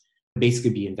can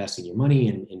basically be investing your money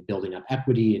and building up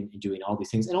equity and doing all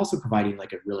these things and also providing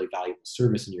like a really valuable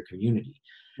service in your community.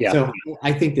 Yeah. So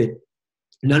I think that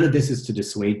none of this is to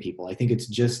dissuade people. I think it's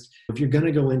just, if you're going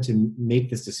to go in to make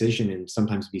this decision and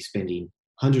sometimes be spending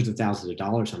hundreds of thousands of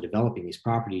dollars on developing these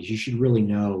properties, you should really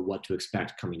know what to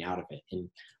expect coming out of it. And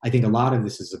I think a lot of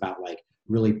this is about like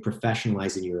really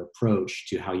professionalizing your approach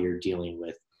to how you're dealing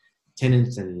with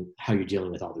tenants and how you're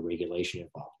dealing with all the regulation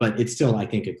involved. But it's still, I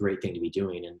think, a great thing to be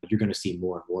doing, and you're going to see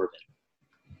more and more of it.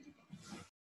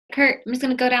 Kurt, I'm just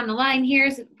going to go down the line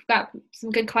here. So we've got some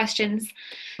good questions.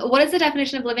 What is the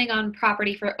definition of living on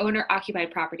property for owner-occupied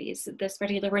properties? This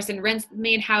particular person rents the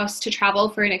main house to travel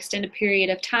for an extended period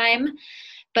of time,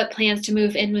 but plans to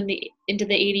move into the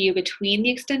ADU between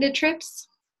the extended trips.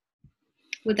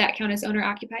 Would that count as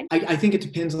owner-occupied? I think it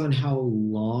depends on how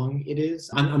long it is.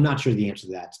 I'm not sure the answer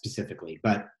to that specifically.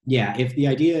 But yeah, if the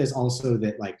idea is also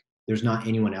that like there's not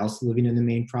anyone else living in the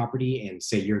main property and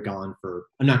say you're gone for,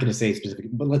 I'm not going to say specific,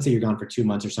 but let's say you're gone for 2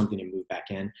 months or something and move back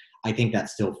in, I think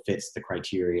that still fits the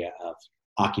criteria of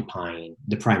occupying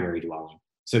the primary dwelling.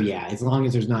 So yeah, as long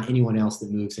as there's not anyone else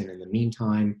that moves in the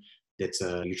meantime, that's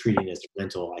you're treating it as a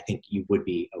rental, I think you would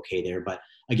be okay there. But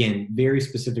again, very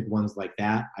specific ones like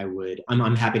that,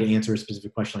 I'm happy to answer a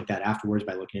specific question like that afterwards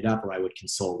by looking it up, or I would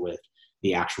consult with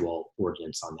the actual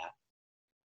ordinance on that.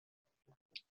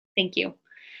 Thank you.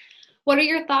 What are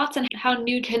your thoughts on how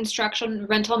new construction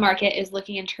rental market is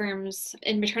looking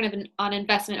in return on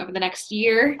investment over the next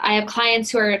year? I have clients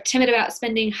who are timid about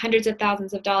spending hundreds of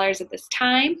thousands of dollars at this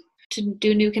time to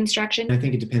do new construction. I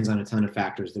think it depends on a ton of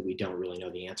factors that we don't really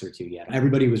know the answer to yet.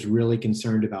 Everybody was really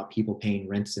concerned about people paying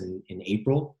rents in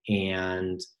April,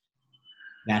 and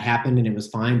that happened and it was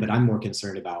fine, but I'm more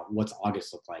concerned about what's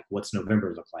August look like, what's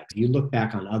November look like. If you look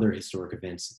back on other historic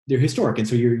events, they're historic, and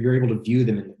so you're able to view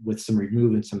them with some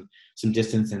remove and some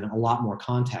distance and a lot more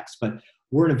context. But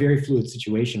we're in a very fluid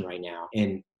situation right now,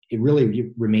 and it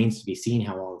really remains to be seen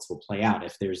how all this will play out.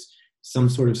 If there's some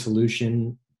sort of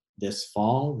solution this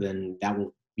fall, then that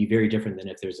will be very different than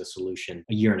if there's a solution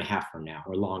a year and a half from now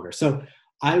or longer. So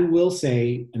I will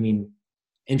say, I mean,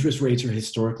 interest rates are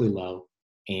historically low,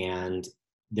 and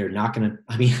they're not going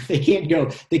to, they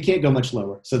can't go much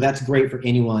lower. So that's great for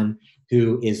anyone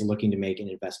who is looking to make an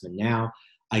investment now.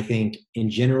 I think in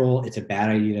general, it's a bad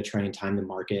idea to try and time the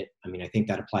market. I think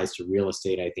that applies to real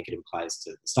estate. I think it applies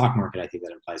to the stock market. I think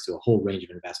that applies to a whole range of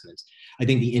investments. I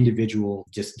think the individual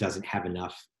just doesn't have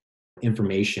enough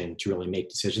information to really make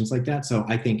decisions like that. So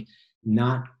I think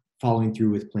not following through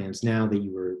with plans now that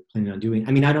you were planning on doing.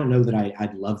 I don't know that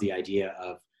I'd love the idea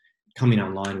of coming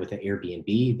online with an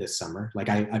Airbnb this summer. Like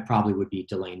I probably would be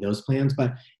delaying those plans.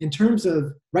 But in terms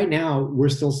of right now, we're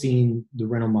still seeing the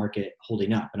rental market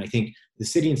holding up. And I think the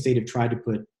city and state have tried to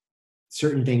put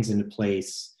certain things into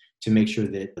place to make sure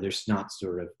that there's not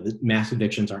sort of mass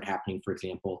evictions aren't happening, for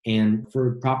example. And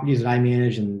for properties that I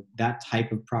manage and that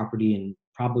type of property, and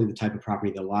probably the type of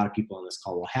property that a lot of people on this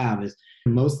call will have, is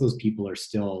most of those people are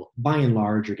still, by and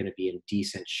large, are going to be in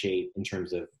decent shape in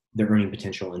terms of their earning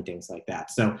potential and things like that.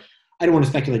 So I don't want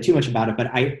to speculate too much about it, but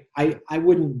I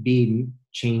wouldn't be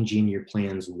changing your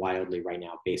plans wildly right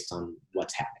now based on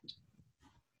what's happened.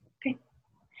 Okay.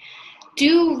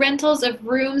 Do rentals of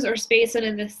rooms or space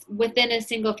within a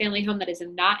single family home that is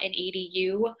not an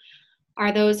ADU,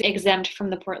 are those exempt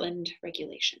from the Portland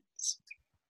regulations?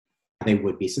 They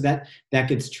would be. So that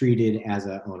gets treated as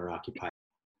an owner occupied.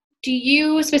 Do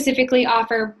you specifically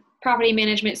offer property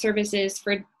management services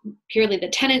for purely the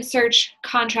tenant search,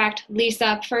 contract, lease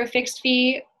up for a fixed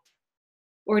fee,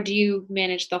 or do you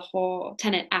manage the whole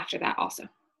tenant after that also?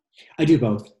 I do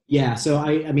both. Yeah. So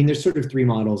there's sort of three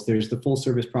models. There's the full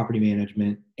service property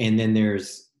management, and then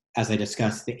there's, as I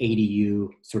discussed, the ADU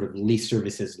sort of lease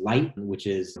services light, which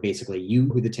is basically you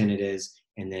who the tenant is,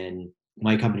 and then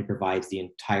my company provides the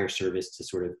entire service to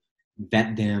sort of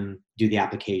vet them, do the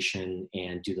application,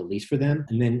 and do the lease for them.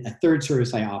 And then a third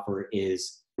service I offer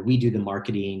is we do the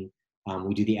marketing,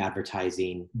 we do the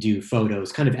advertising, do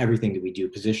photos, kind of everything that we do,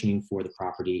 positioning for the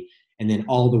property, and then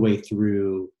all the way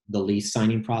through the lease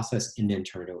signing process, and then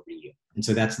turn it over to you. And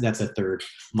so that's a third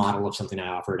model of something I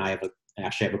offer. And I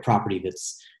actually have a property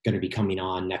that's going to be coming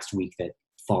on next week that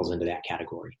falls into that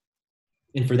category.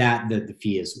 And for that, the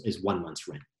fee is 1 month's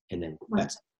rent. And then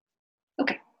that's it.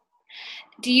 Okay.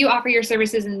 Do you offer your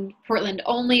services in Portland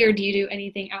only, or do you do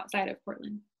anything outside of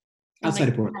Portland? Outside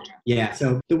of Portland. Yeah.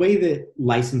 So the way that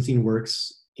licensing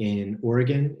works in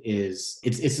Oregon is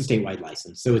it's a statewide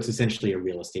license. So it's essentially a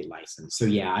real estate license. So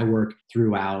yeah, I work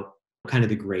throughout kind of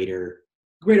the greater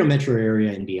metro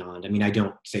area and beyond. I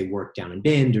don't say work down in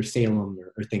Bend or Salem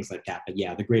or things like that, but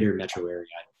yeah, the greater metro area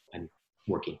I'm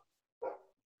working.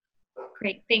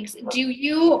 Great, thanks. Do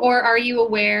you or are you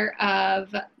aware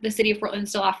of the City of Portland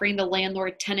still offering the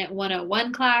Landlord Tenant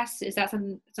 101 class? Is that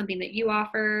something that you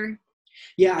offer?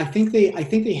 Yeah, I think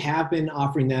they have been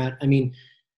offering that.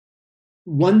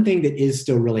 One thing that is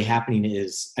still really happening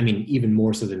is, even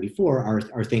more so than before,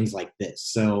 are things like this.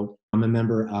 So I'm a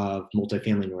member of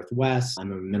Multifamily Northwest.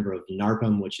 I'm a member of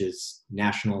NARPM, which is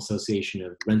National Association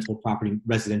of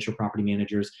Residential Property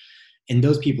Managers. And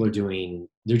those people are doing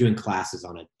classes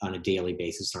on a daily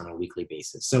basis, on a weekly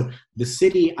basis. So the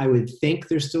city, I would think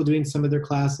they're still doing some of their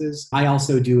classes. I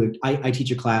also I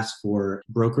teach a class for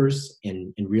brokers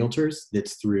and realtors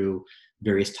that's through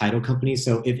various title companies.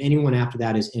 So if anyone after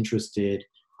that is interested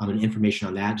in information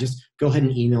on that, just go ahead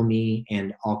and email me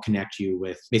and I'll connect you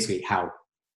with basically how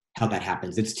that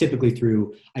happens. It's typically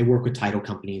I work with title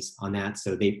companies on that.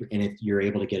 So if you're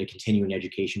able to get a continuing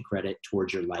education credit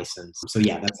towards your license. So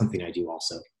yeah, that's something I do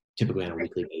also, typically on a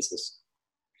weekly basis.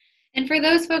 And for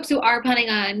those folks who are planning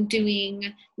on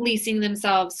doing leasing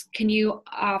themselves,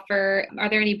 are there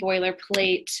any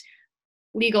boilerplate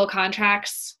legal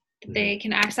contracts that they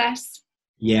can access?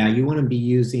 Yeah, you want to be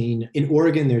using, in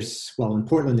Oregon, in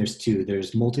Portland, there's two.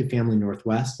 There's Multifamily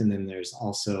Northwest, and then there's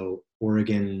also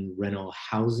Oregon Rental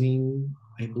Housing,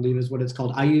 I believe is what it's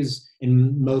called.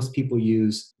 And most people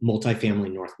use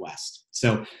Multifamily Northwest.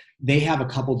 So they have a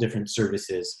couple different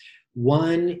services.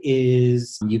 One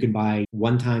is you can buy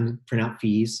one-time printout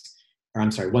fees,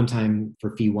 one-time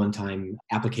for fee, one-time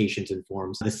applications and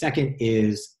forms. The second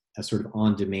is a sort of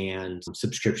on-demand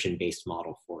subscription-based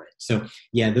model for it. So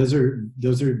yeah, those are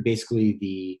basically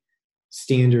the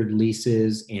standard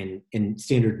leases and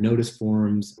standard notice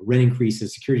forms, rent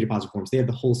increases, security deposit forms. They have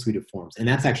the whole suite of forms. And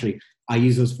that's actually, I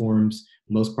use those forms.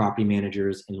 Most property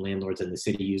managers and landlords in the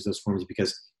city use those forms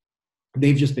because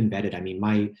they've just been vetted. I mean,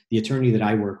 the attorney that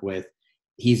I work with,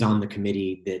 he's on the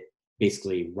committee that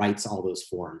basically writes all those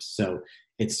forms. So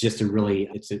it's just a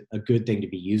good thing to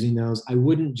be using those. I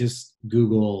wouldn't just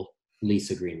Google lease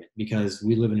agreement because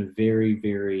we live in a very,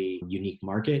 very unique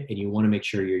market and you want to make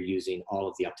sure you're using all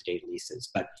of the up-to-date leases.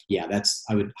 But yeah,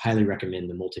 I would highly recommend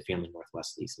the multifamily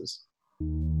Northwest leases.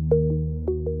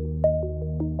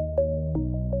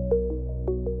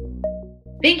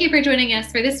 Thank you for joining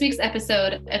us for this week's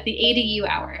episode of the ADU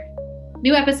Hour.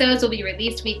 New episodes will be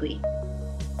released weekly.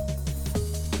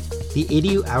 The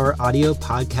ADU Hour audio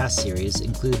podcast series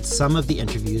includes some of the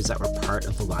interviews that were part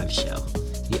of the live show.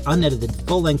 The unedited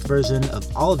full-length version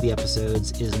of all of the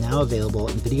episodes is now available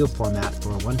in video format for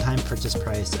a one-time purchase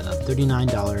price of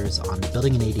 $39 on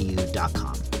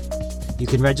buildinganadu.com. You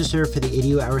can register for the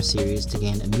ADU Hour series to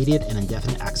gain immediate and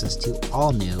indefinite access to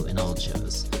all new and old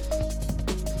shows.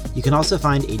 You can also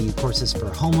find ADU courses for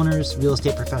homeowners, real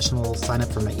estate professionals, sign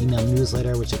up for my email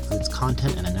newsletter, which includes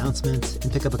content and announcements, and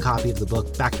pick up a copy of the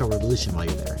book Backdoor Revolution while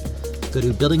you're there. Go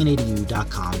to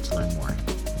buildinganadu.com to learn more.